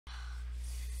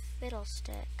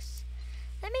fiddlesticks.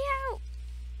 Let me out!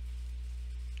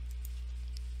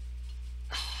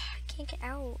 I can't get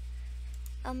out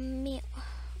of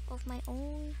my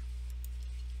own.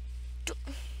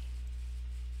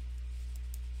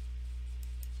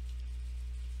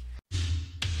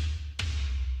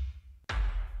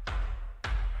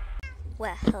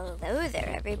 Well, hello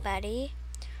there, everybody.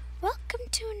 Welcome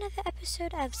to another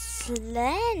episode of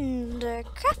Slender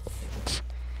Craft.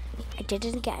 I did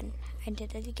it again.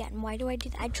 Why do I do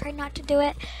that? I try not to do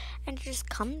it, and it just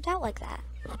comes out like that.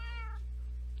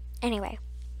 Anyway,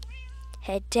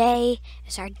 today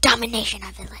is our domination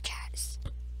of villagers.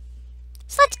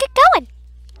 So let's get going.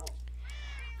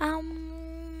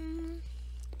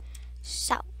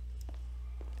 So,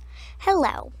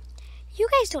 hello. You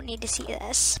guys don't need to see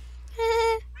this.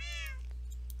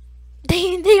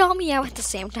 They all meow at the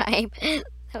same time.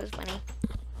 That was funny.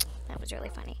 That was really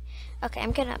funny. Okay,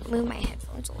 I'm gonna move my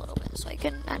headphones a little bit so I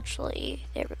can actually,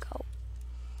 there we go.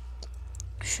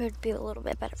 Should be a little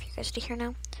bit better for you guys to hear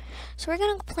now. So we're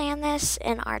gonna plan this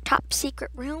in our top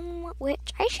secret room,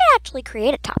 which I should actually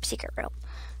create a top secret room.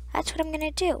 That's what I'm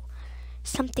gonna do.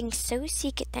 Something so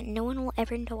secret that no one will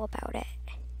ever know about it.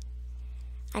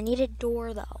 I need a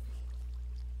door though.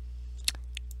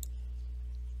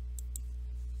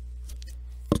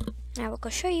 Now we'll go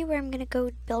show you where I'm gonna go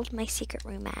build my secret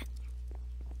room at.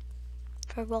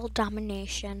 For world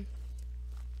domination.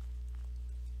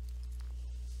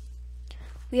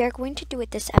 We are going to do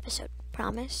it this episode,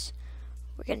 promise.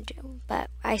 We're gonna do, but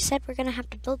I said we're gonna have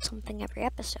to build something every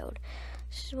episode.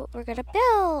 This is what we're gonna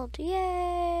build.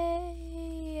 Yay!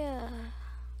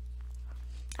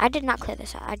 I did not clear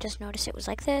this out. I just noticed it was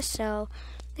like this, so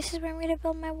this is where I'm gonna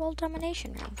build my world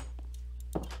domination room.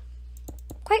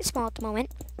 Quite small at the moment.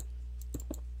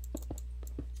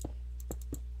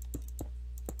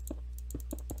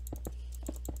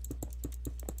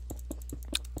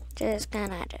 Just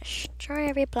gonna destroy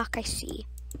every block I see.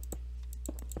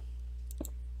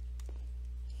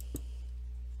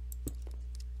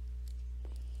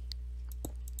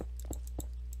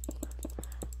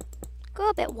 Go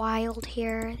a bit wild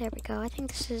here. There we go. I think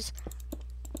this is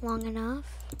long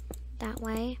enough that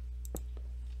way.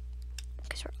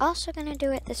 Because we're also gonna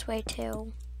do it this way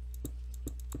too.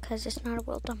 Because it's not a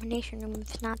world domination room if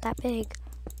it's not that big.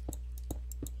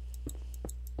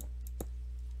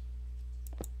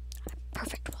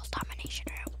 Perfect world domination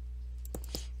room.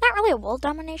 Not really a world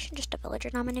domination, just a villager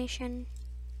domination.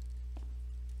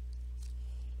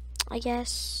 I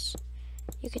guess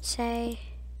you could say.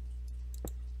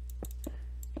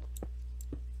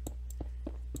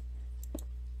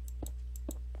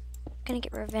 Gonna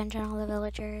get revenge on all the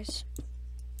villagers.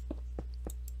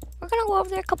 We're gonna go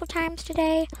over there a couple times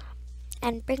today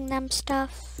and bring them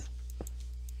stuff.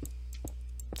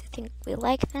 I think we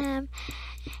like them.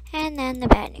 And then the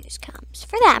bad news comes.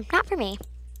 For them, not for me.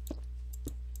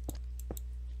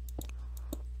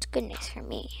 It's good news for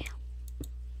me.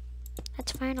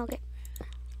 That's fine, I'll get...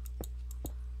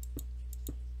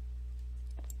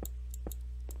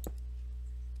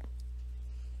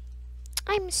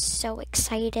 I'm so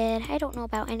excited. I don't know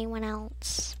about anyone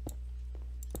else.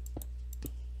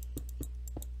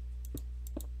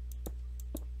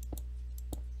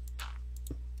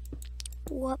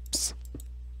 Whoops.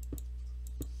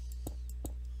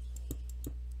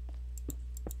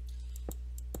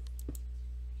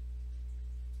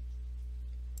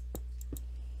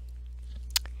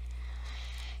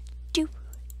 Do,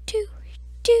 do,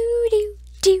 do, do,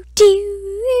 do,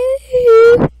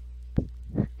 do.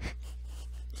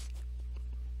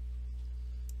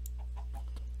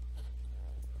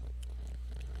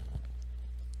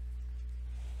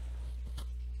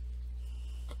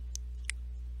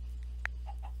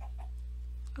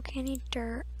 Okay, I need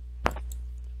dirt.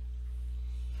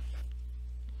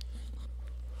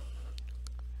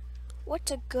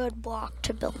 What's a good block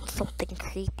to build something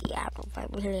creepy out of? I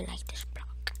really like this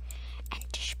block. And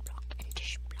this block, and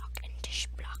this block, and this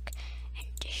block, and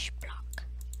this block.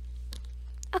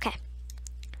 Okay.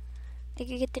 I think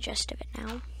you get the gist of it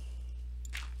now.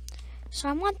 So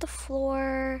I want the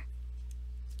floor.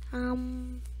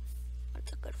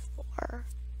 What's a good floor?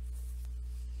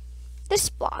 This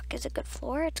block is a good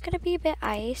floor. It's gonna be a bit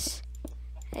ice.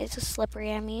 It's a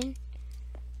slippery, I mean.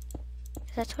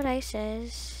 That's what ice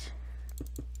is.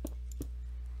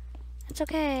 That's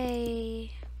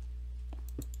okay.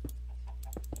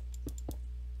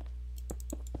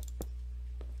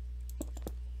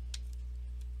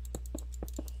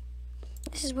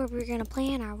 This is where we're gonna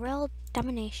plan our world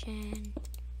domination.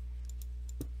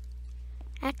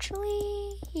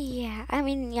 Actually, yeah. I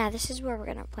mean, yeah, this is where we're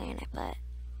gonna plan it, but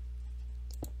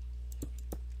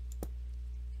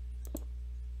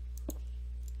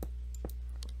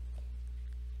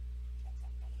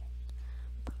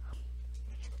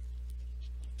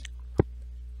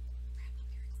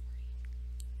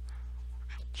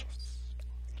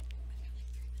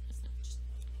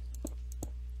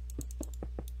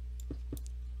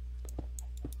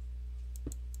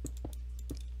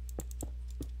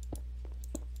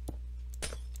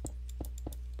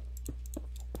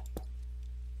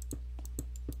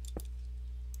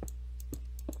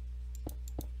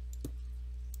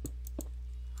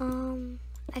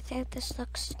I think this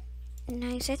looks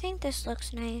nice. I think this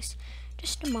looks nice.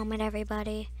 Just a moment,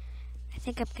 everybody. I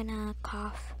think I'm gonna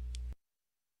cough.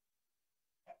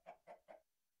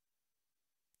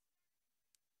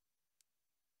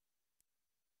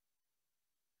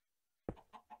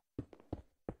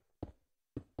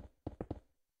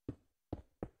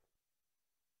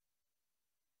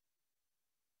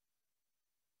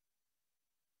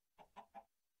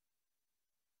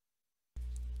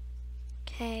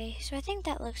 Okay, so I think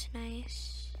that looks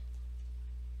nice.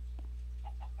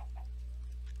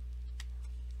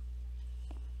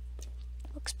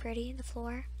 Looks pretty, the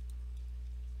floor.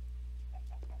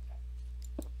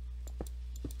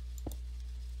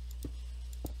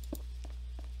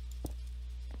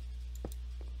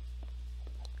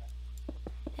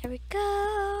 There we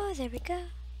go, there we go.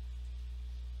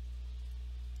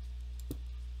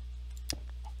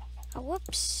 Oh,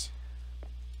 whoops.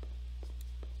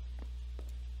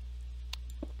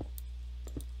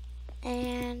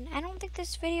 And I don't think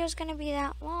this video is gonna be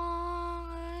that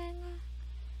long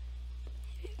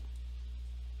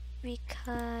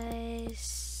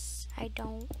because we're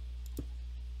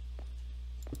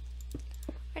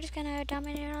just gonna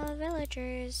dominate all the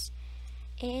villagers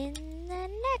in the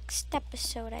next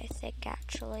episode, I think,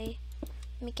 actually.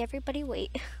 Make everybody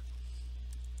wait.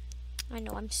 I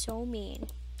know, I'm so mean.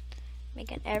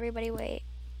 Making everybody wait.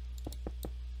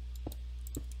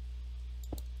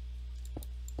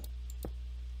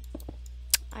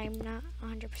 I'm not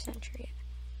 100% sure yet.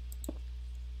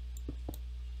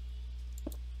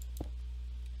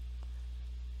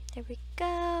 There we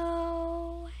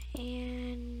go.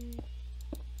 And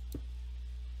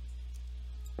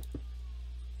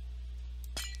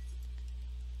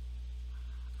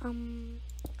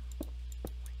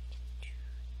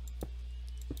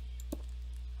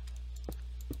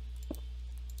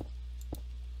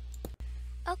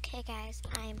okay guys,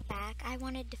 I'm back. I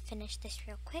wanted to finish this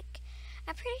real quick.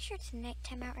 I'm pretty sure it's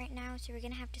nighttime out right now, so we're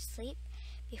gonna have to sleep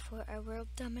before our world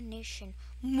domination.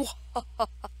 Okay,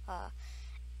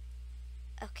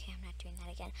 I'm not doing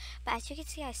that again. But as you can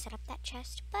see, I set up that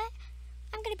chest, but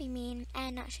I'm gonna be mean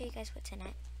and not show you guys what's in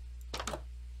it.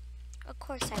 Of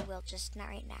course I will, just not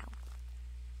right now.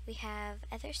 We have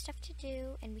other stuff to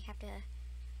do, and we have to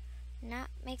not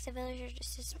make the villagers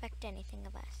suspect anything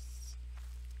of us.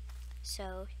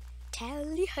 So,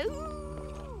 tally ho!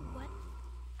 What?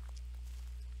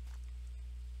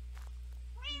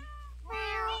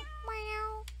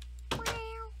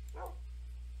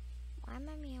 Why am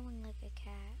I meowing like a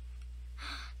cat?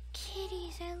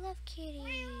 Kitties, I love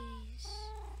kitties.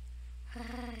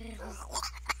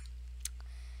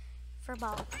 For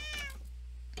ball.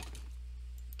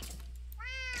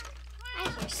 I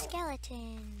hear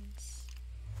skeletons.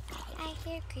 I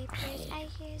hear creepers. I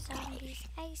hear zombies.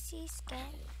 I see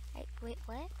wait,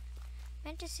 what? I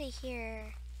meant to say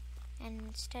here, and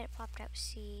instead it popped out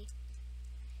C.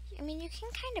 I mean, you can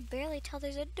kind of barely tell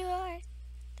there's a door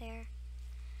there.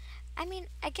 I mean,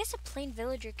 I guess a plain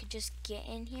villager could just get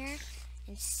in here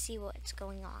and see what's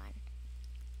going on.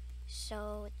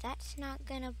 So that's not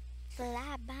gonna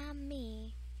fly by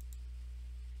me.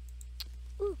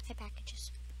 Ooh, my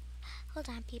packages. Hold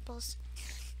on, peoples.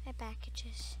 My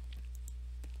packages.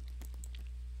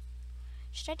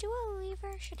 Should I do a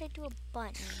lever or should I do a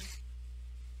button?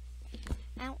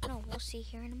 I don't know. We'll see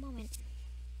here in a moment.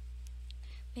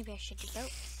 Maybe I should do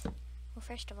both. Well,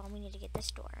 first of all, we need to get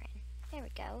this door in. There we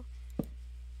go.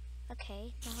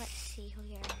 Okay, now let's see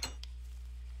here.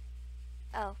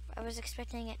 Oh, I was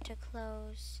expecting it to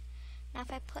close. Now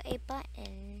if I put a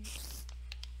button...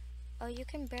 Oh, you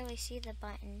can barely see the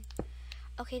button.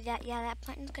 Okay, that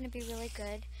button's gonna be really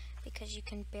good because you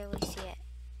can barely see it.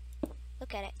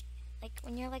 Look at it. Like,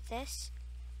 when you're like this...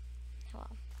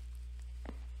 Well,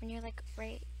 when you're like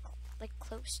right, like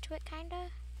close to it,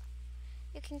 kinda,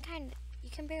 you can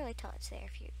barely tell it's there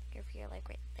if you're like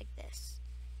right like this.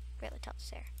 Barely tell it's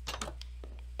there,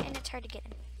 and it's hard to get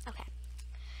in. Okay.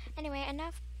 Anyway,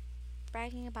 enough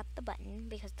bragging about the button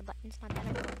because the button's not that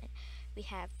important. We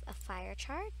have a fire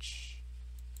charge.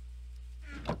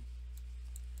 I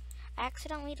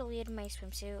accidentally deleted my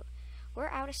swimsuit. We're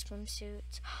out of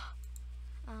swimsuits.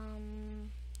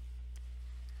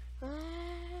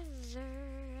 Leather,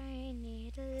 I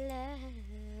need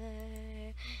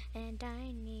leather, and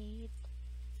I need,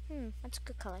 what's a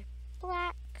good color?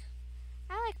 Black.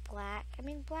 I like black. I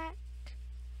mean, black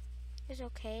is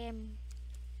okay.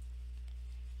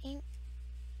 Ink.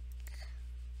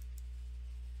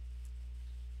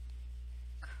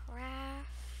 Craft.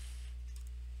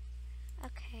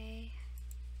 Okay.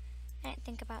 I didn't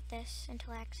think about this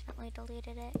until I accidentally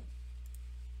deleted it.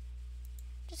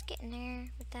 Just get in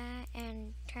there with that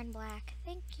and turn black.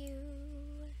 Thank you.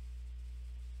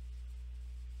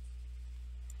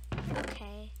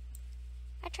 Okay.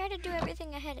 I try to do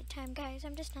everything ahead of time, guys.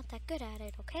 I'm just not that good at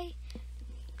it, okay?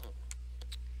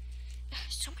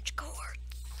 So much gore.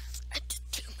 It's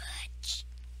too much.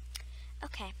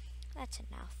 Okay, that's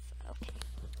enough. Okay.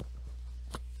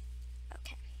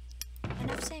 Okay.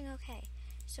 Enough saying okay.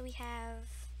 So we have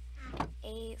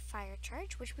a fire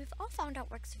charge, which we've all found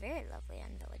out works very lovely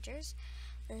on villagers.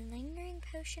 The lingering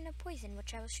potion of poison,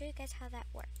 which I will show you guys how that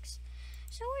works.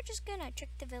 So we're just gonna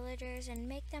trick the villagers and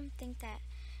make them think that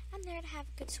I'm there to have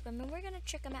a good swim, and we're gonna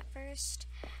trick them at first.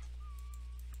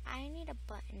 I need a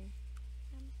button.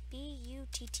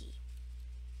 B-U-T-T.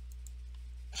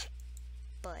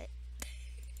 But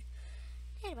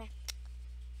anyway,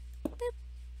 boop.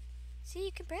 See,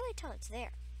 you can barely tell it's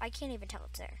there. I can't even tell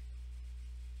it's there.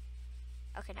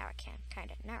 Okay, now I can,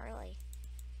 kinda. Not really.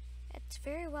 It's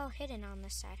very well hidden on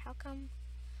this side. How come?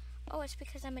 Oh, it's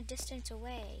because I'm a distance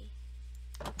away.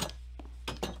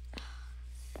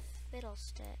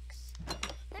 Fiddlesticks.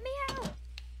 Let me out!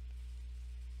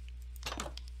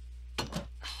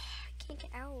 I can't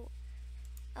get out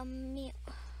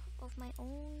of my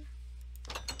own.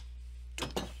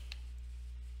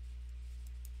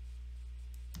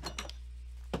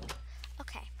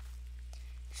 Okay.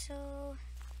 So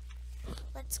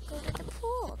let's go to the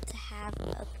pool to have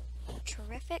a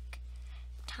terrific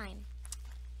time.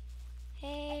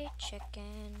 Hey,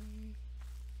 chicken.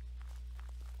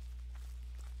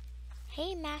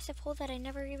 Hey, massive hole that I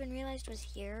never even realized was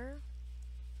here.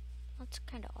 That's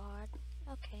kind of odd.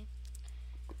 Okay.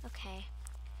 Okay.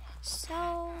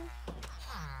 So,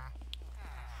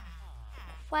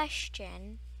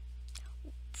 question.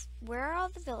 Where are all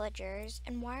the villagers,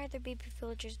 and why are there baby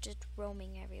villagers just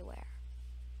roaming everywhere?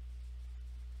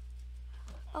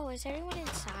 Oh, is everyone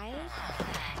inside?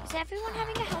 Is everyone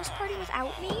having a house party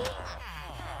without me?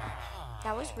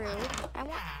 That was rude. I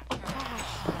want... Oh,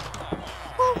 gosh.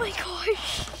 Oh, my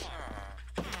gosh.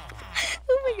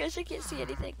 Oh, my gosh, I can't see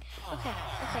anything. Okay,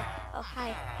 okay. Oh,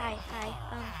 hi, hi, hi.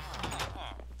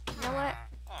 You know what?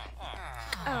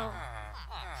 Oh.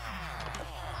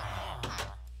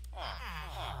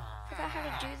 I forgot how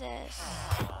to do this.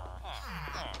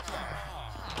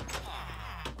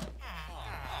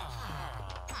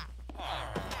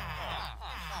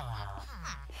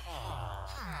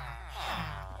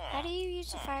 How do you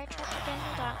use the fire truck again?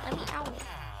 Hold on, let me out.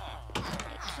 I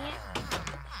can't.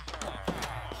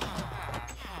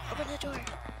 Open the door.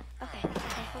 Okay,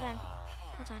 okay, hold on.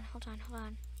 Hold on, hold on, hold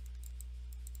on.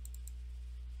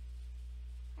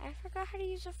 I forgot how to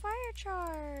use a fire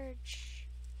charge.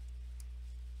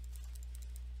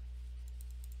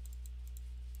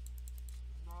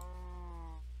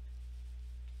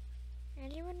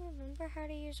 Anyone remember how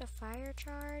to use a fire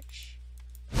charge?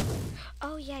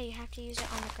 Oh yeah, you have to use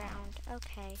it on the ground.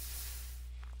 Okay.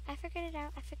 I figured it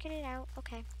out. I figured it out.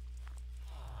 Okay.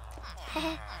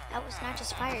 That was not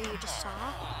just fire you just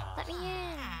saw. Let me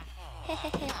in.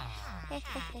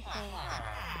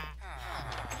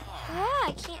 Ah,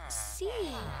 I can't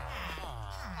see.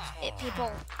 It,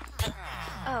 people.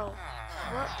 Oh.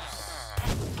 Whoops.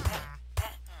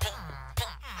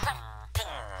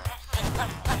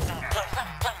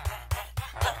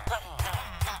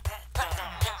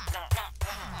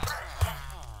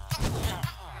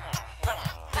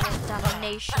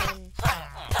 Domination.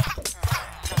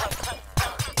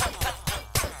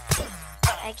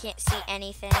 I can't see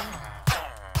anything.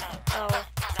 Oh.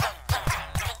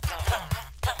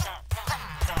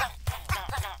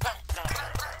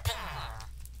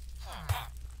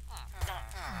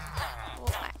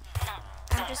 Well,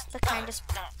 I'm just the kindest.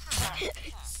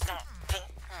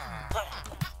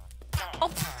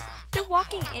 Oh, they're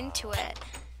walking into it.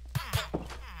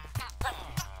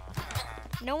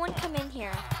 No one come in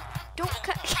here. Don't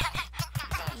cut.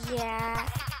 Yeah.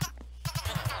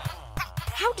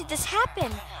 How did this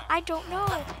happen? I don't know.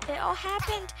 It all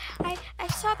happened. I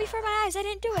saw it before my eyes. I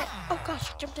didn't do it. Oh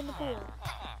gosh, I jumped in the pool.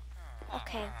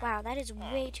 Okay, wow, that is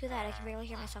way too loud. I can barely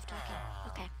hear myself talking.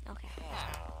 Okay, okay.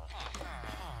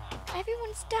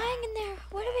 Everyone's dying in there.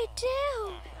 What do we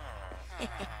do?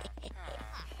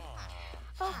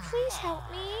 Oh, please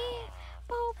help me.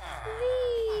 Oh,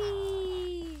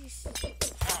 please.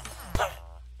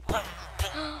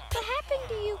 What happened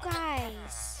to you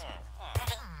guys?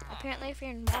 Apparently if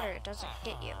you're in water, it doesn't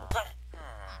get you.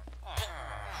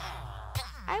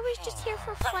 I was just here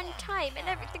for a fun time and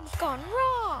everything's gone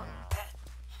wrong.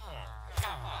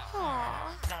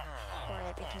 Aww. Or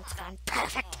everything's gone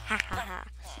perfect. Ha ha ha.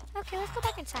 Okay, let's go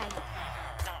back inside.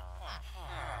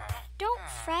 Don't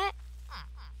fret.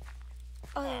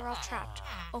 Oh, they're all trapped.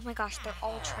 Oh my gosh, they're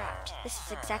all trapped. This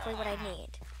is exactly what I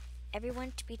need.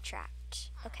 Everyone to be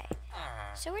trapped. Okay.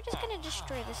 So we're just gonna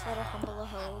destroy this little humble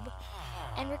hobe.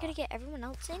 And we're gonna get everyone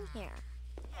else in here.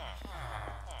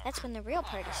 That's when the real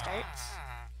party starts.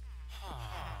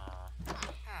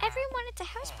 Everyone, it's a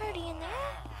house party in there.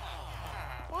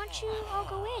 Why don't you all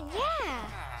go in? Yeah!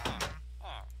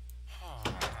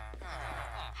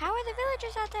 How are the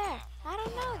villagers out there? I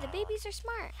don't know. The babies are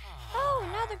smart. Oh,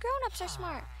 now the grown-ups are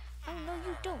smart. Oh, no,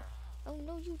 you don't. Oh,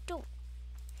 no, you don't.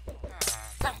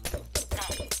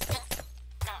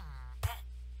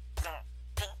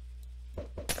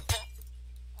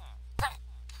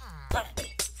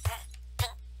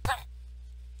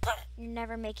 You're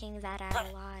never making that out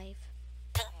alive.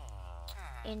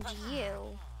 And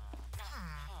you,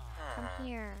 come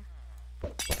here.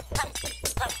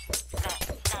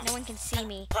 No one can see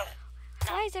me.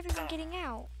 Why is everyone getting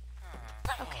out?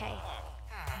 Okay,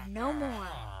 no more.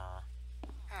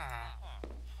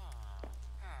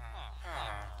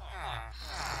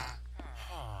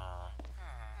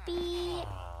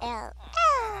 BLL.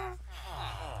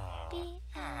 BL.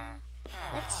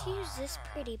 Let's use this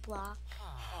pretty block.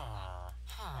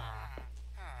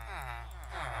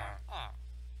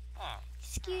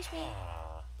 Excuse me.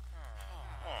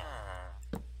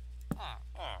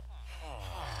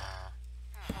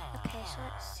 Okay, so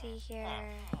let's see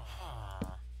here.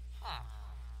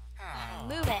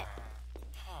 Move it.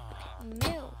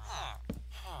 Move.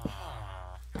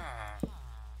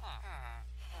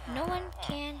 No one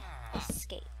can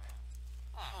escape.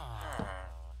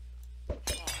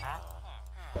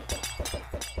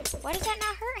 Why does that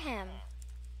not hurt him?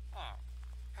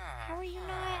 How are you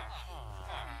not?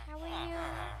 How are you?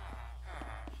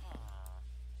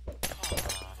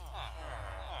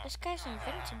 This guy's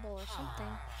invincible or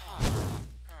something.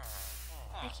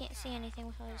 I can't see anything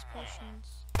with all these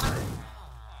potions.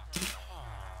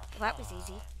 Well, that was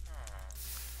easy.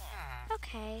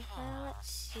 Okay, well, let's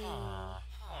see.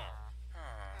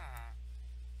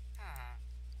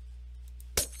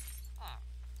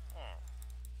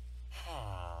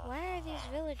 Why are these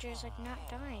villagers like not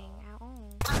dying at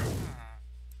all?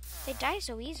 They die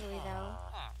so easily though.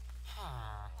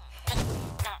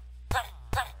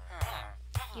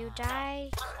 You die,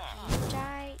 you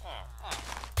die,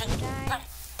 you die.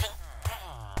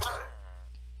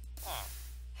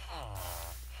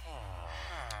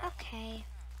 Okay.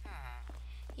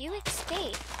 You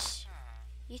escaped.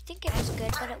 You think it was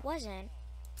good, but it wasn't.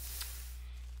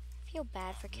 I feel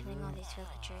bad for killing all these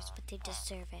villagers, but they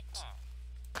deserve it.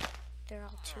 They're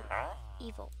all too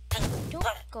evil. Don't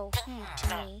go home to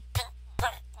me.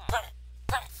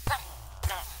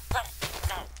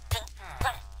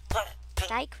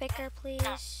 Die quicker,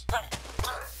 please.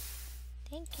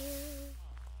 Thank you.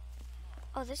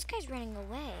 Oh, this guy's running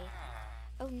away.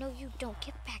 Oh, no, you don't.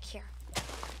 Get back here.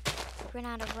 Run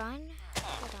out of run?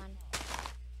 Hold on.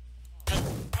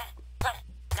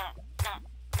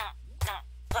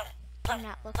 I'm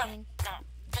not looking.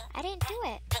 I didn't do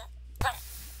it.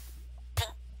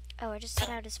 Oh, I just set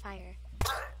out his fire.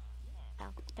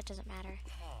 Oh, that doesn't matter.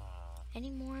 Any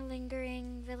more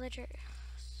lingering villagers?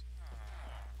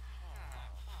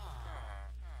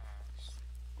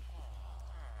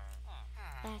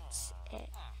 That's it.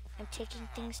 I'm taking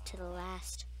things to the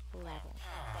last level.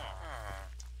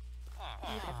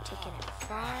 You have taken it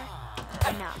far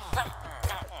enough.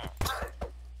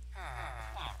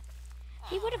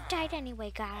 He would have died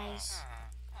anyway, guys.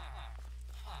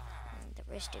 And the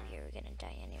rest of you are gonna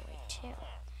die anyway, too.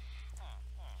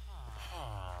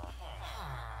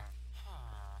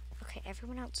 Okay,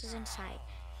 everyone else is inside.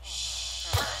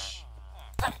 Shh.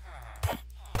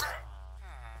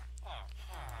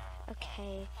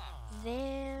 Okay,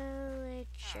 villagers.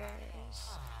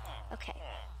 Okay,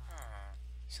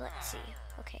 so let's see.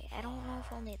 Okay, I don't know if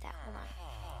we'll need that. Hold on.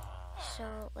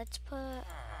 So let's put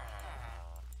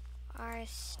our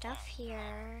stuff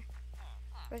here.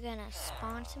 We're gonna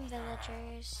spawn some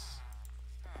villagers.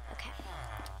 Okay.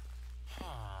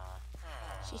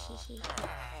 Hehehe.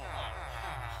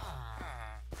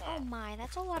 Oh my,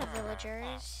 that's a lot of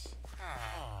villagers.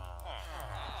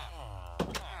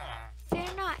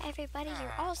 Fear not, everybody.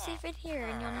 You're all safe in here,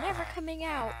 and you're never coming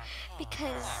out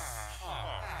because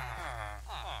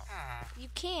you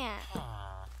can't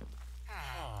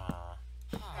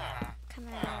come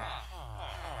out.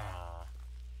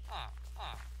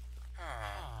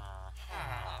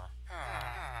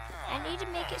 I need to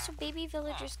make it so baby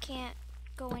villagers can't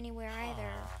go anywhere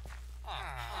either.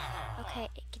 Okay,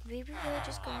 can baby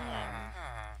villagers go in?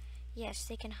 Yes,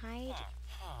 they can hide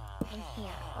in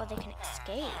here. Oh, they can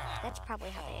escape. That's probably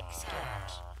how they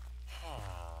escaped.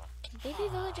 Can Maybe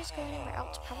villages go anywhere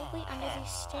else, probably under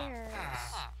these stairs.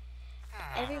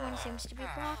 Everyone seems to be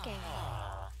blocking.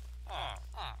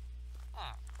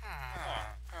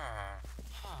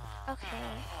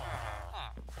 Okay.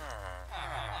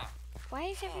 Why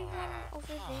is everyone over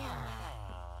there?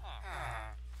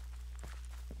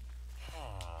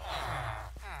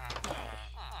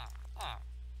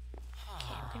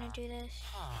 Okay, I'm gonna do this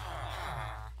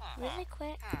really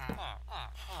quick.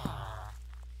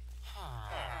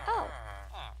 Oh!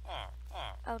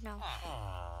 Oh no.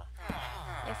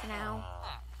 There for now.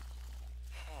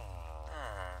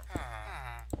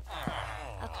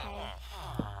 Okay.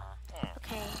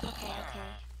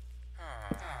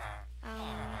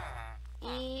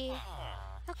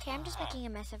 Okay, I'm just making a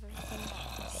mess of everything.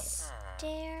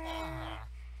 Stair.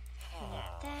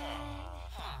 Like that.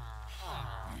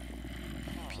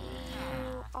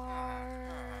 P-U-R.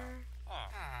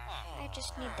 I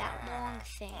just need that long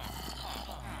thing.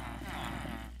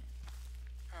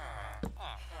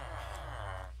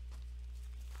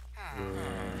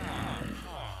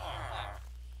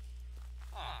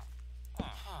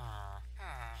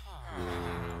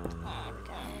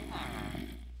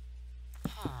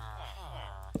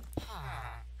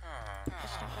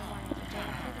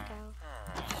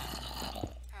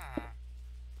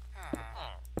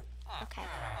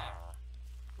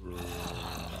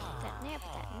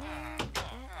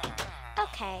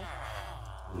 Okay.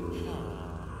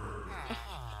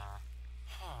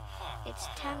 It's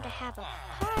time to have a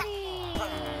party!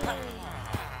 Going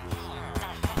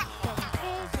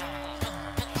crazy!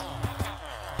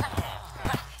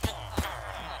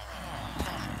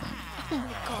 Oh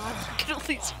my god, look at all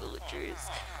these villagers!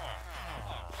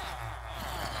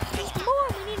 There's more!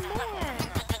 We need more!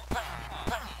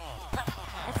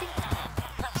 I think...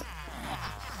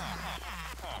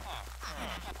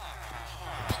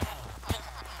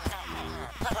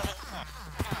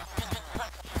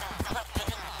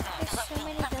 There's so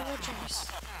many villagers.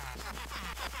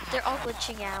 They're all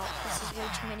glitching out. This is way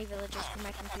too many villagers for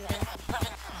my computer.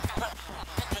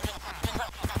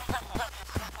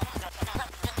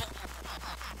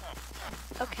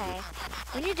 Okay.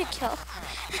 We need to kill...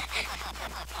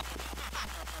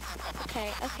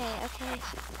 Okay.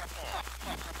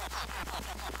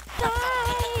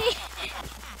 Die!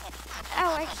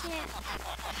 Oh, I can't.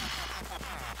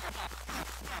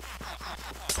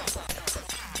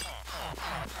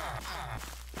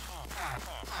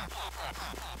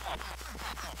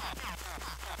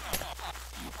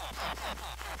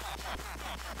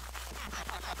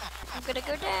 I'm gonna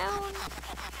go down.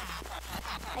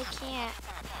 I can't.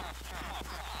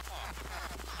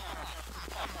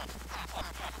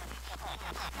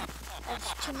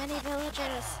 That's too many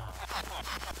villagers.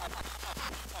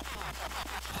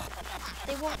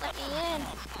 They won't let me in.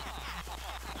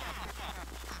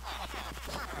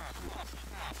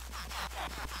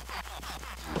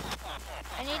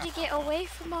 I need to get away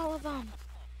from all of them.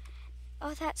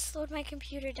 Oh, that slowed my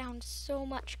computer down so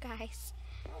much, guys.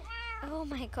 Oh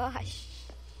my gosh.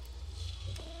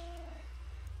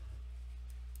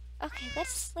 Okay,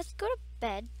 let's go to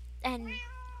bed, and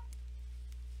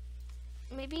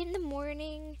maybe in the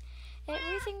morning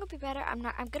everything will be better. I'm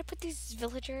gonna put these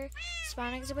villager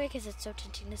spawn eggs away because it's so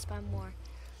tempting to spawn more.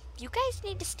 You guys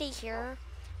need to stay here.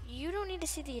 You don't need to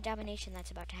see the domination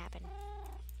that's about to happen.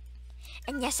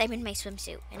 And yes, I'm in my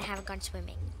swimsuit and I haven't gone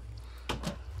swimming.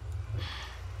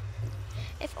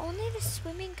 If only the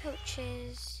swimming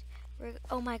coaches were...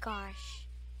 Oh my gosh.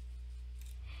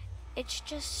 It's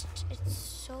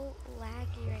so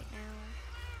laggy right now.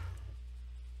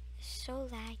 So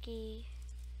laggy.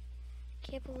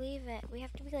 Can't believe it. We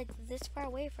have to be like this far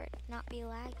away for it to not be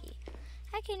laggy.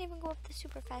 I can't even go up the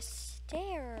super fast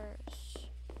stairs.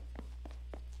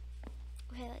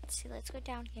 Okay, let's see. Let's go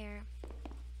down here.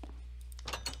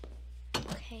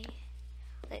 Okay.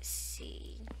 Let's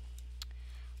see.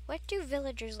 What do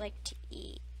villagers like to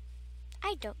eat?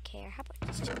 I don't care. How about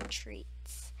just some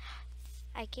treats?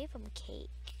 I gave them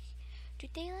cake. Do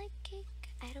they like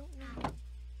cake? I don't know.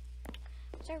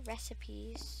 Those are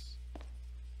recipes.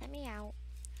 Let me out.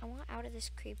 I want out of this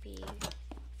creepy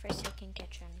forsaken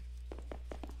kitchen.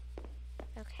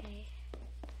 Okay.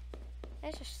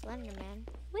 There's a Slender Man.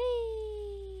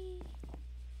 Whee!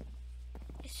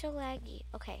 It's so laggy.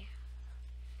 Okay.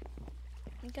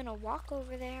 I'm gonna walk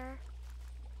over there.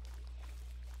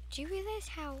 Do you realize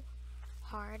how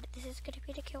hard this is gonna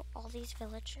be to kill all these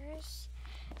villagers?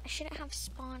 I shouldn't have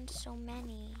spawned so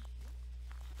many.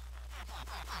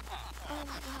 Oh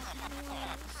my god, the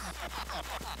noise.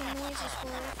 The noise is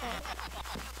worth it.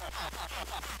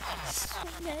 So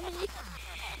many.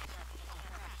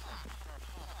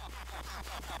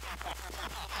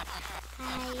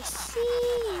 I see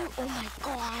you. Oh my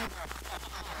god.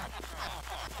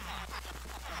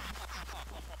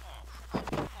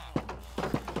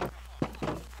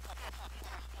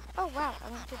 Oh wow,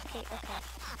 I went through the gate. Okay.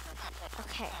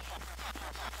 Okay.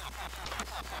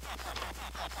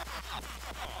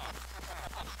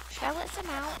 Should I let some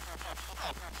out?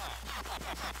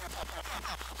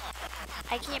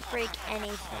 I can't break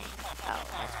anything. Oh,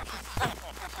 that's because...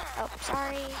 Oh,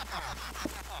 sorry.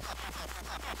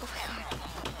 Oh my god.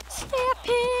 Snap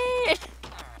it!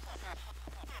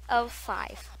 Oh,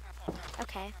 5.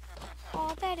 Okay.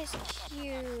 Oh, that is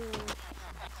cute.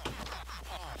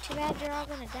 Too bad you're all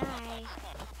gonna die.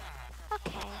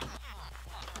 Okay.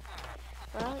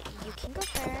 Well, you can go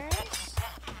first.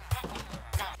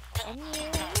 And you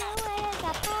is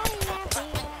a party out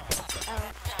here.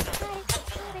 Oh, party,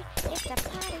 it's a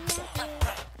party out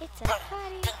here. It's a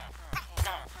party.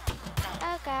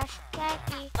 Oh gosh,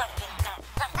 Blackie.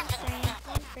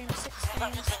 1 frame, 6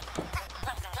 frames.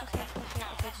 Okay,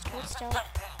 just hold still.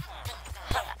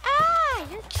 Ah,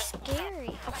 you're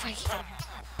scary. Oh my god.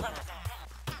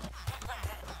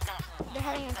 They're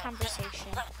having a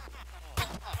conversation.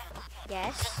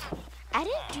 Yes. I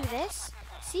didn't do this.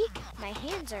 See, my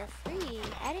hands are free.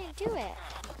 I didn't do it.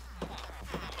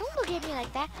 Don't look at me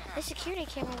like that. The security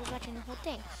camera was watching the whole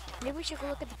thing. Maybe we should go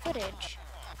look at the footage.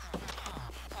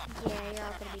 Yeah, you're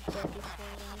all gonna be dead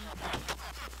before then.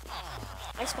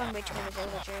 I spawned way too many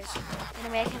villagers. In a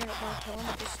way, I kind of don't want to kill them,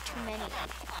 but there's too many.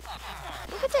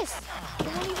 Look at this. They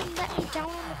won't even let me down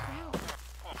on the ground.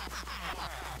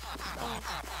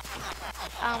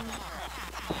 Oh.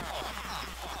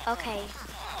 Okay.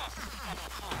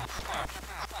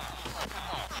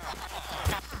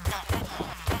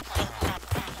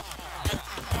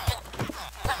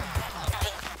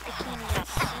 I can't even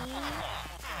see.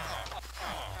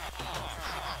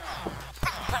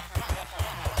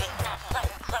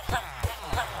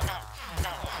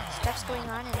 Stuff's going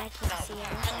on and I can't see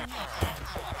anything.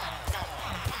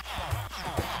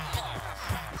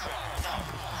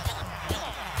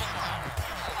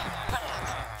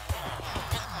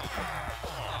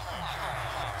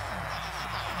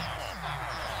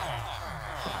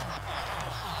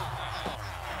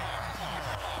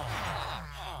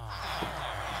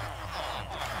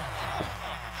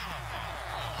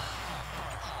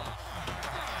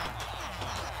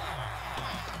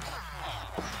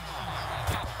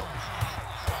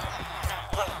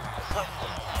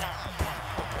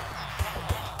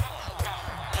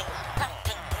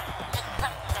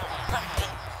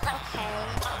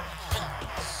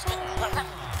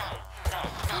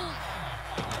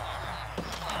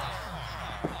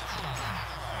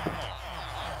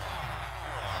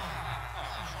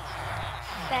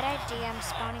 Bad idea, I'm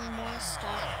spawning more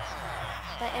stuff.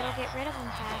 But it'll get rid of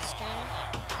them faster.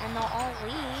 And they'll all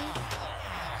leave.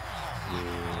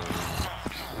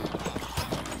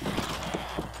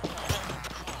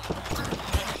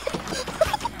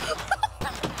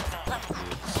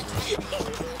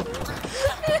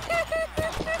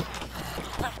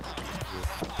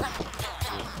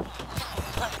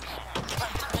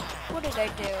 What did I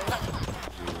do?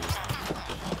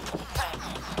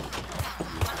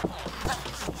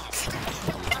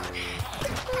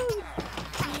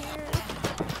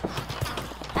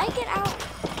 Get out!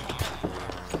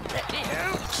 Let me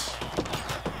out!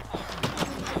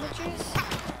 Villagers?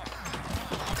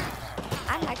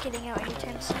 I'm not getting out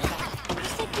anytime soon. I'm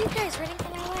just like you guys, running for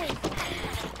my life.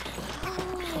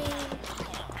 Holy.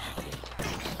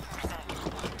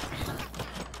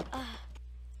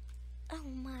 Oh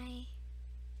my.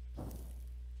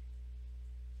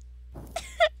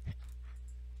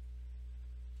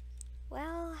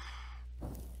 Well,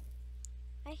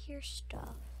 I hear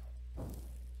stuff.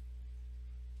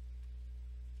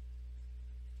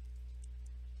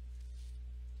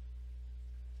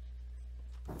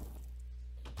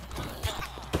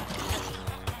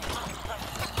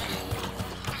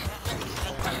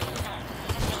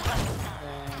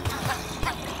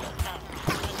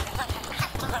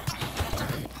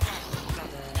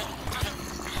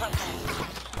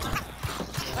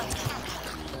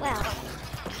 Well,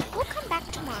 we'll come back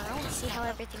tomorrow and see how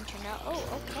everything turned out. Oh,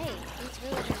 okay. These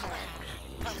villagers are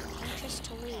anxious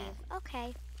to leave.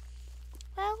 Okay.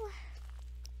 Well,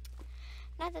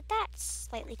 now that that's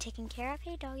slightly taken care of,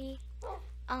 hey doggy.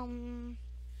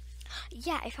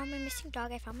 Yeah, I found my missing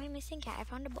dog. I found my missing cat. I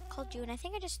found a book called June. I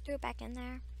think I just threw it back in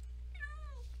there.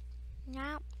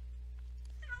 Yep.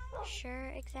 Sure,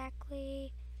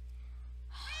 exactly.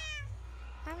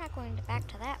 I'm not going back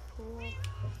to that pool.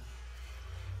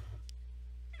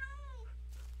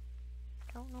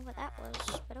 Don't know what that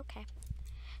was, but okay.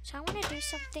 So I want to do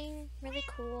something really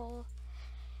cool.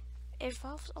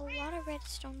 involves a lot of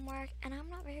redstone work, and I'm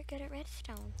not very good at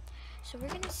redstone. So we're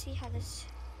gonna see how this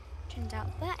turns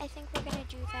out. But I think we're gonna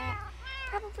do that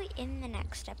probably in the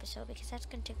next episode because that's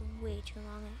gonna take way too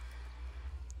long.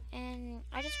 And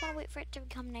I just want to wait for it to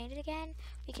become night again.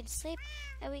 We can sleep,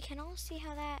 and we can all see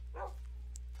how that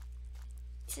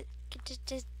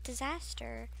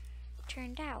disaster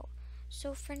turned out.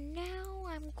 So for now,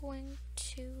 I'm going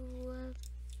to...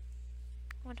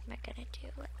 what am I gonna do?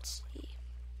 Let's see.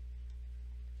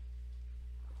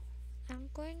 I'm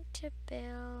going to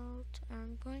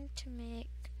make...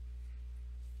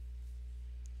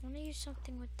 I'm gonna use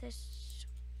something with this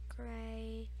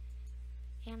gray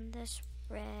and this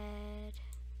red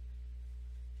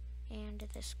and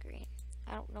this green.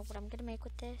 I don't know what I'm gonna make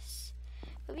with this,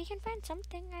 but we can find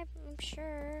something, I'm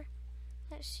sure.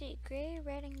 Let's see, gray,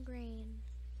 red, and green.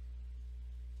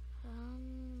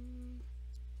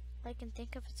 What I can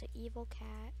think of is an evil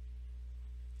cat.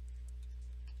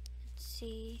 Let's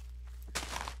see.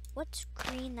 What's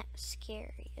green that's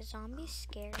scary? A zombie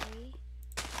scary?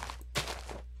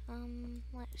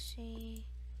 Let's see.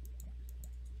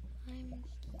 I'm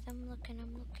looking. A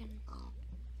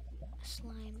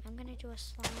slime. I'm gonna do a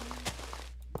slime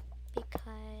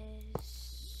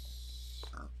because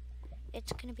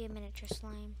it's gonna be a miniature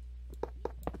slime.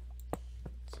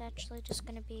 It's actually just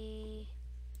gonna be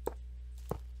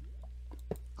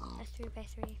a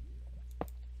 3x3.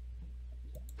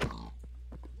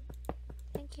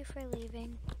 Thank you for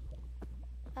leaving.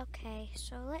 Okay,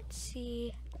 so let's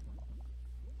see.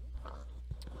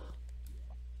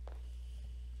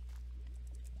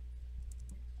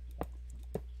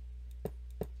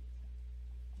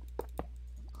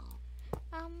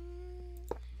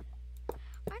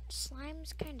 Aren't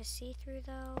slimes kind of see-through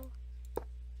though?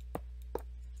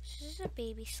 This is a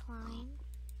baby slime.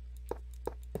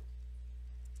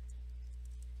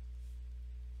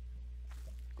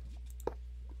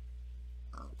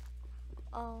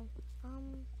 Oh,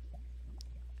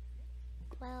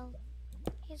 well,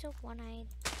 he's a one-eyed,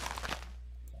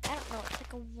 I don't know, it's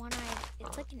like a one-eyed,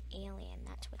 it's like an alien,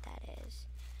 that's what that is.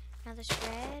 Now this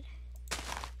red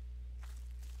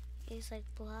is like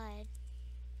blood.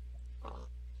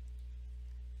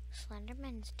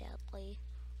 Slenderman's deadly.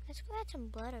 Let's go add some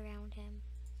blood around him.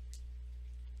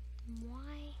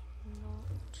 Why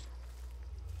not?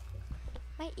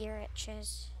 My ear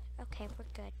itches. Okay, we're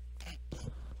good.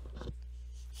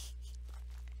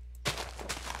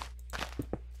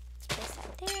 Let's place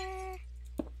that there.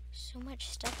 So much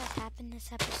stuff has happened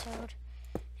this episode,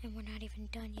 and we're not even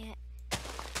done yet.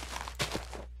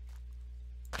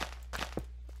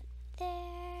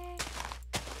 There.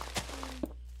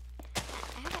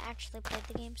 I haven't actually played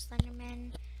the game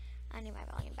Slenderman. I need my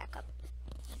volume back up.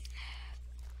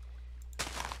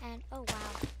 And oh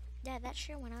wow, yeah, that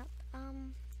sure went up.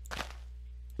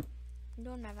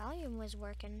 Knowing my volume was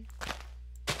working.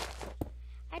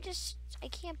 I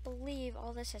can't believe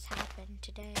all this has happened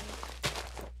today.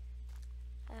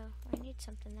 Oh, I need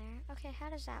something there. Okay, how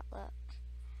does that look?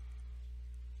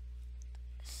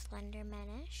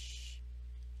 Slendermanish.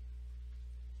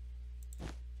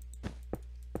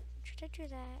 Should I do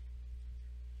that?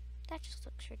 That just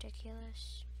looks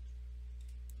ridiculous.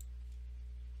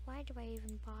 Why do I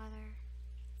even bother?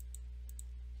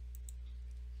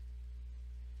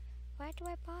 Why do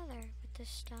I bother with this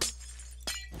stuff?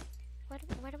 Why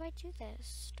do I do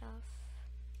this stuff?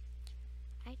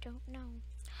 I don't know.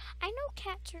 I know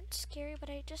cats aren't scary, but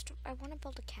I want to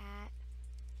build a cat.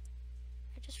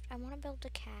 I want to build a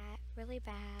cat really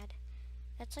bad.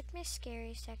 That's like my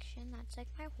scary section. That's like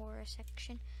my horror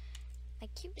section. My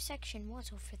cute section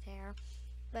was over there,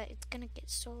 but it's gonna get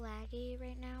so laggy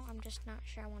right now. I'm just not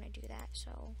sure I want to do that.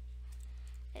 So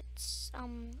it's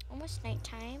almost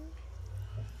nighttime.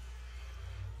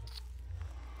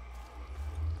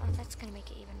 Oh, that's gonna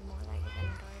make it even more laggy than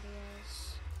it already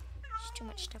is. There's too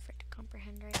much stuff for it to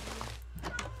comprehend right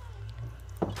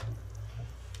now.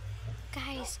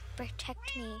 Guys,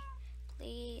 protect me,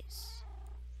 please.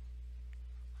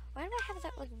 Why do I have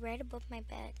that like right above my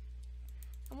bed?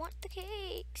 I want the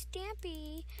cake,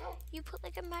 Stampy. You put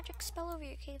like a magic spell over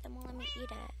your cake, then won't let me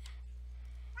eat it.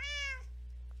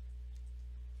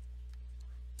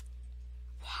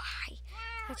 Why?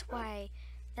 That's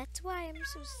why I'm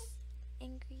so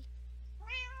angry.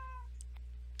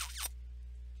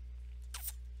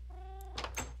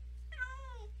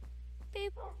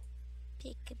 Boop.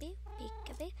 Peekaboo,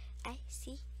 peekaboo, I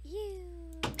see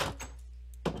you.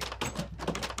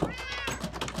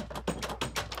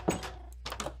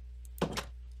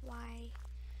 Why?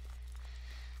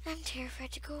 I'm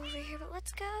terrified to go over here, but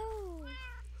let's go.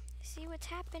 See what's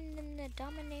happened in the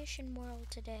domination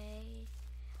world today.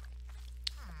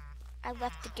 I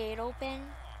left the gate open.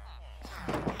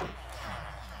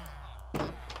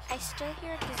 I still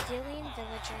hear a gazillion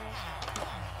villagers.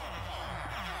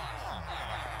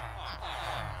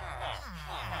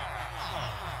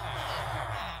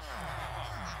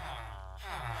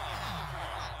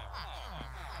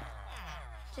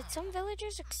 Did some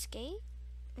villagers escape?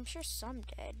 I'm sure some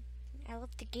did. I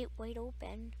left the gate wide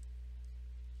open.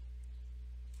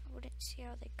 I wouldn't see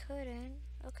how they couldn't.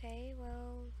 Okay,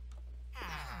 well...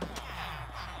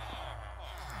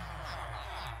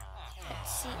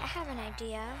 Let's see, I have an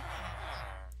idea.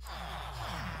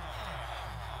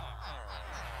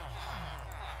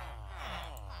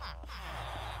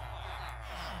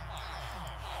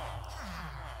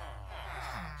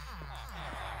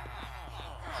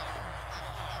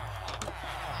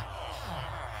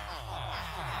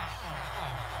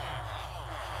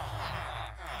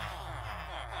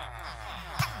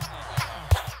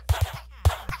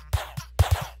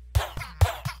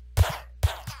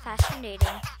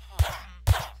 Fascinating.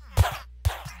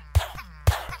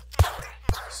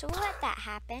 So we'll let that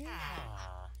happen.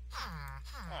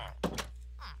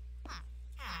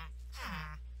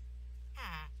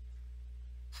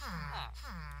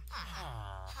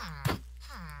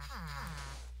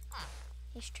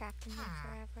 He's trapped in there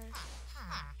forever.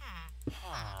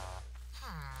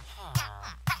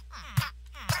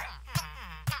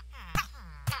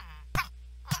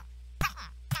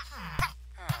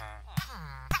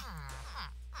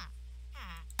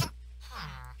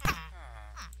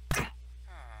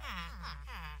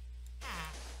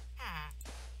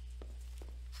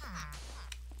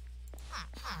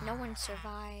 No one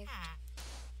survived.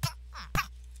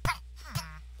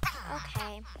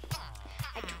 Okay.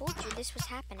 I told you this was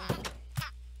happening.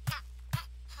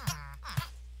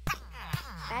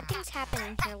 Bad things happen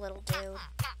in here, little dude.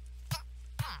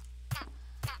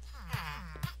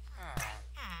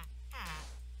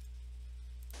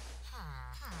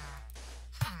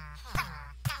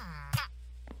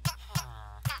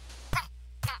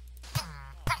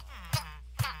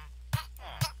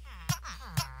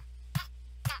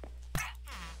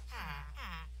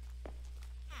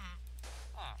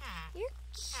 You're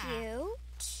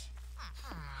cute.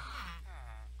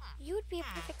 You would be a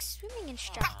perfect swimming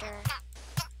instructor.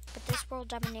 But this world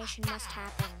domination must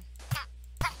happen.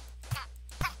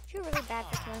 You're really bad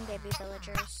for killing baby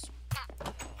villagers.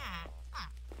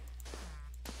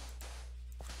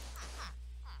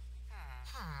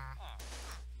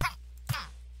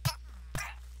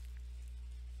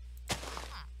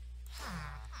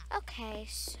 Okay,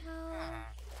 so...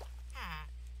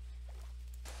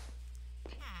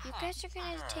 You guys are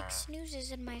gonna take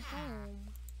snoozes in my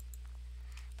home.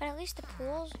 But at least the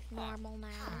pool's normal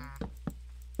now.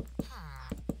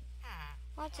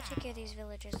 We'll have to take care of these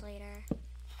villagers later.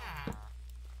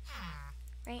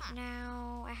 Right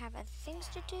now, I have other things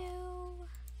to do.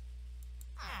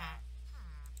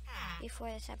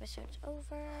 Before this episode's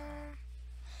over.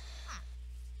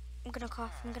 I'm gonna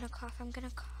cough, I'm gonna cough, I'm gonna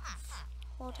cough.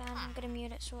 Hold on, I'm gonna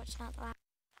mute it so it's not loud.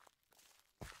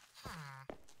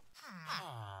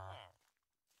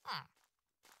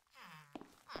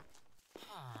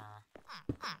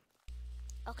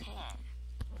 Okay.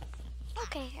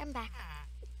 Okay, I'm back.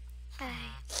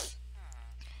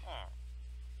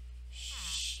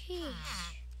 Sheesh.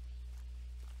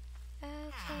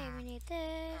 Okay, we need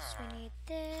this, we need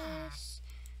this,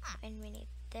 and we need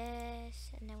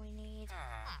this, and then we need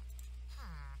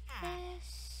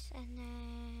this, and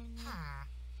then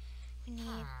we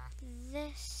need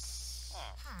this.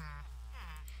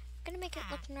 I'm gonna make it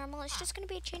look normal. It's just gonna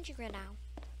be a changing room now.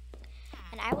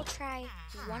 And I will try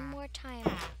one more time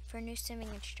for new swimming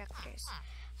instructors.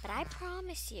 But I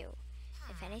promise you,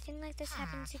 if anything like this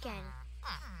happens again,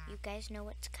 you guys know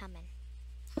what's coming.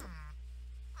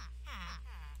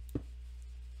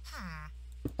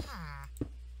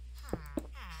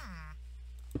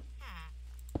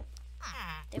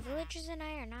 The villagers and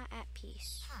I are not at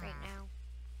peace right now.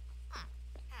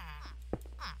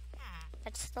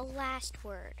 That's the last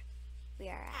word we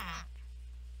are at.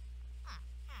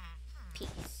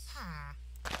 Peace.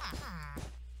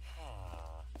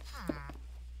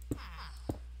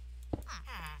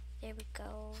 There we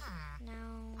go.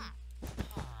 Now...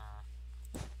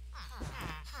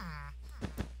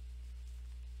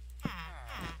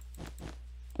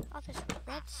 all this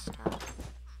red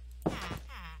stuff.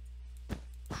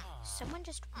 Someone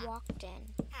just walked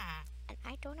in, and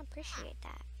I don't appreciate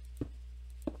that.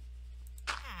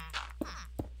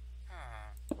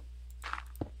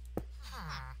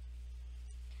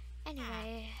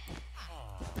 Anyway,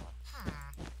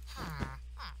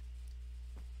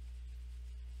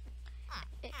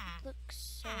 it looks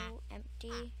so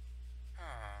empty.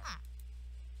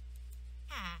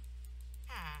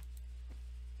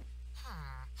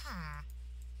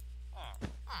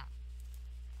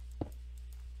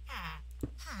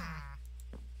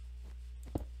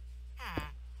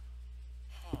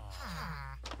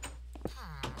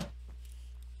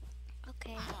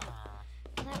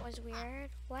 was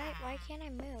weird. Why can't I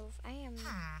move? I am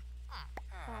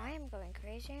going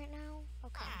crazy right now.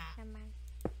 Okay, never mind.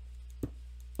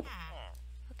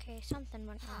 Okay, something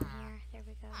went wrong here. There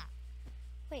we go.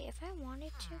 Wait, if I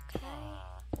wanted to, could I?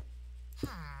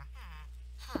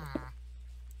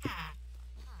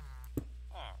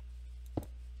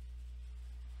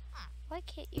 Why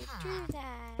can't you do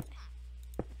that?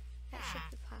 That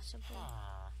should be possible.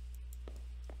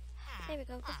 There we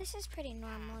go. But this is pretty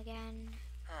normal again.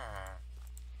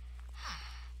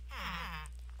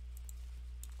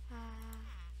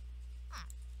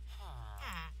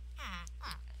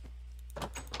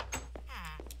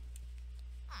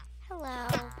 Hello.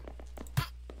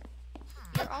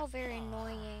 You're all very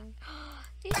annoying.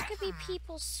 These could be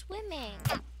people swimming.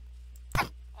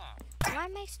 Why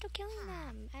am I still killing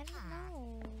them? I don't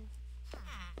know.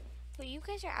 But you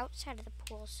guys are outside of the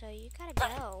pool, so you gotta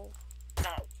go.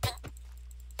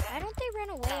 Why don't they run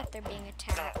away if they're being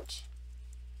attacked?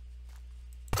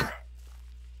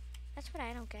 That's what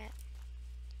I don't get.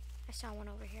 I saw one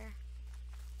over here.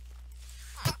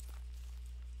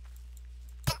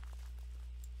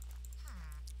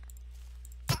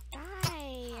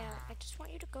 Die! I just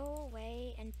want you to go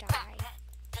away and die.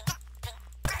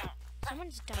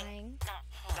 Someone's dying.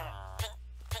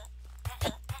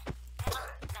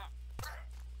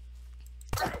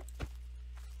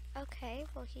 Okay,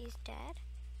 well he's dead.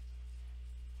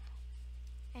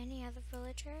 Any other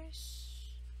villagers?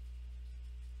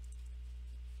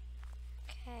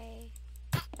 Okay.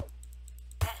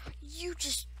 You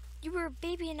were a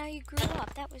baby and now you grew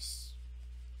up. That was...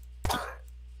 I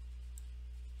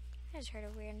just heard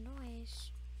a weird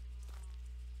noise.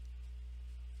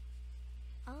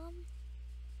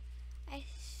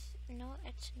 No,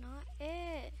 it's not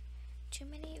it. Too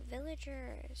many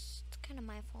villagers. It's kind of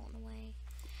my fault in a way.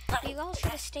 You all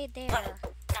should have stayed there.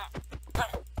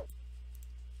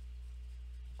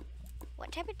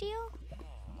 What type of deal?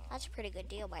 That's a pretty good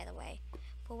deal, by the way.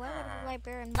 But why would a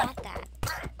librarian want that?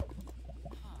 At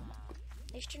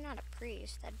least you're not a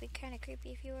priest. That'd be kind of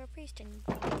creepy if you were a priest and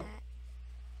did that.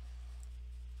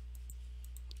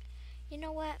 You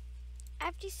know what?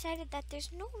 I've decided that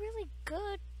there's no really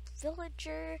good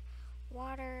villager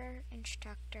water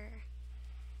instructor.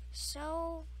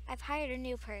 So, I've hired a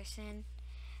new person.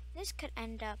 This could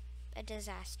end up a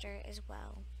disaster as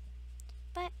well.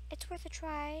 But it's worth a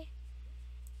try.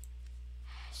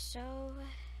 So,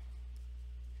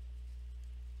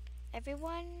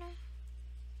 everyone,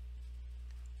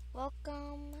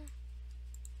 welcome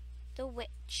the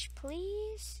witch,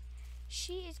 please.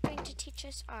 She is going to teach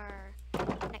us our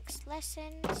next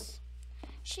lessons.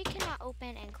 She cannot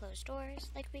open and close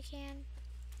doors like we can.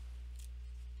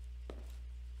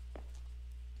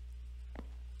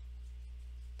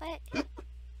 But,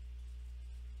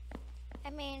 I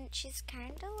mean, she's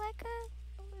kind of like a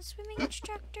swimming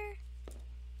instructor,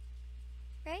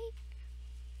 right?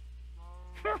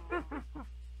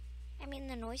 I mean,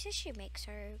 the noises she makes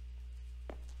are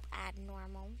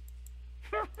abnormal.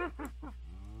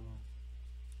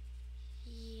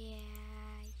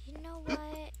 Yeah, you know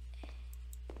what?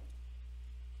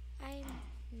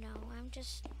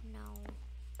 No.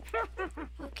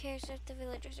 Who cares if the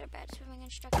villagers are bad swimming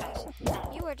instructors?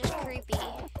 You are just creepy.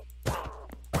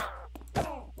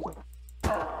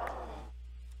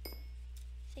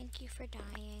 Thank you for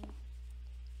dying.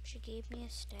 She gave me a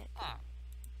stick.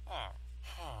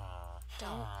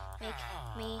 Don't make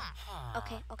me...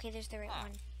 Okay, there's the right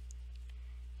one.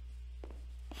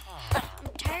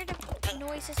 I'm tired of the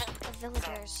noises of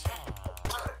villagers.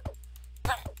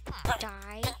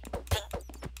 Die.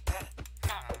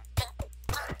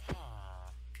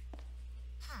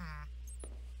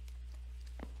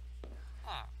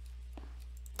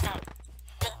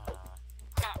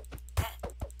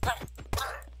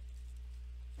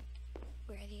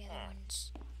 Where are the other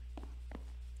ones?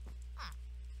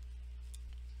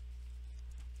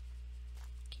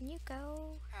 Can you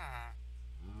go?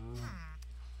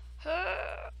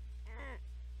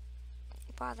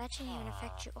 Wow, that didn't even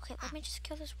affect you. Okay, let me just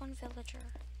kill this one villager,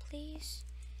 please.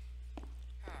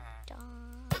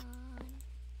 Done.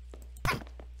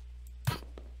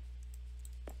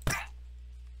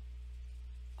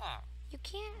 You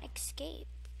can't escape,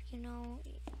 you know,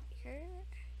 you're...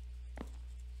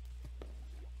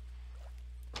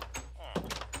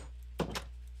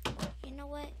 You know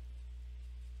what?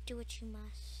 Do what you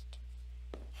must.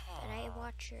 But I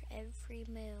watch your every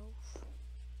move.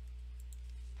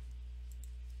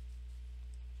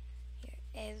 Your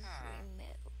every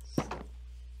move.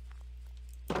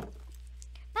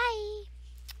 Bye!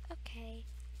 Okay.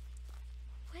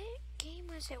 What game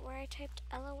was it where I typed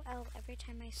LOL every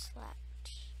time I slept?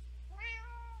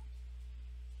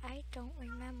 I don't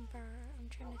remember. I'm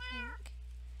trying to think.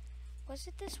 Was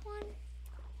it this one?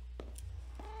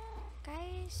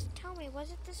 Guys, tell me,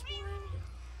 was it this one?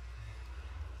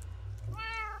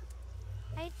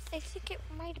 I think it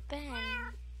might have been.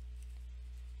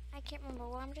 I can't remember.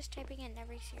 Well, I'm just typing in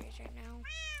every series right now.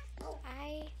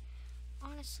 I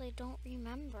honestly don't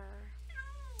remember.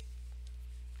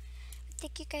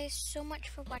 Thank you guys so much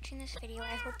for watching this video.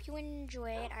 I hope you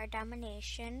enjoyed our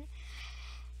domination.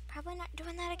 Probably not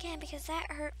doing that again because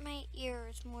that hurt my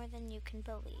ears more than you can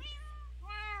believe.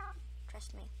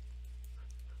 Trust me.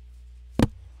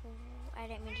 Ooh, I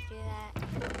didn't mean to do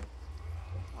that.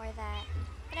 Or that.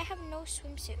 But I have no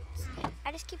swimsuits.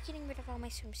 I just keep getting rid of all my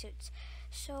swimsuits.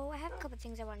 So I have a couple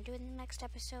things I want to do in the next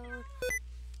episode.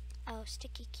 Oh,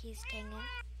 sticky keys, dang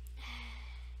it.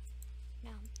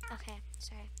 No. Okay,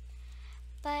 sorry.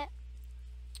 But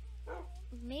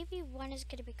maybe one is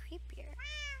going to be creepier.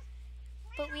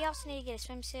 But we also need to get a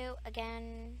swimsuit.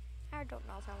 Again, I don't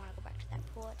know if I want to go back to that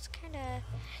pool. It's kind of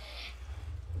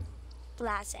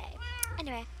blasé.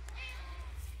 Anyway,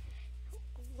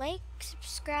 like,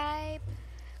 subscribe,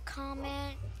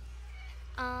 comment.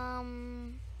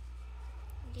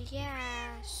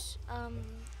 Yes.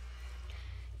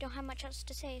 Don't have much else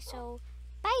to say, so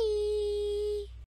bye.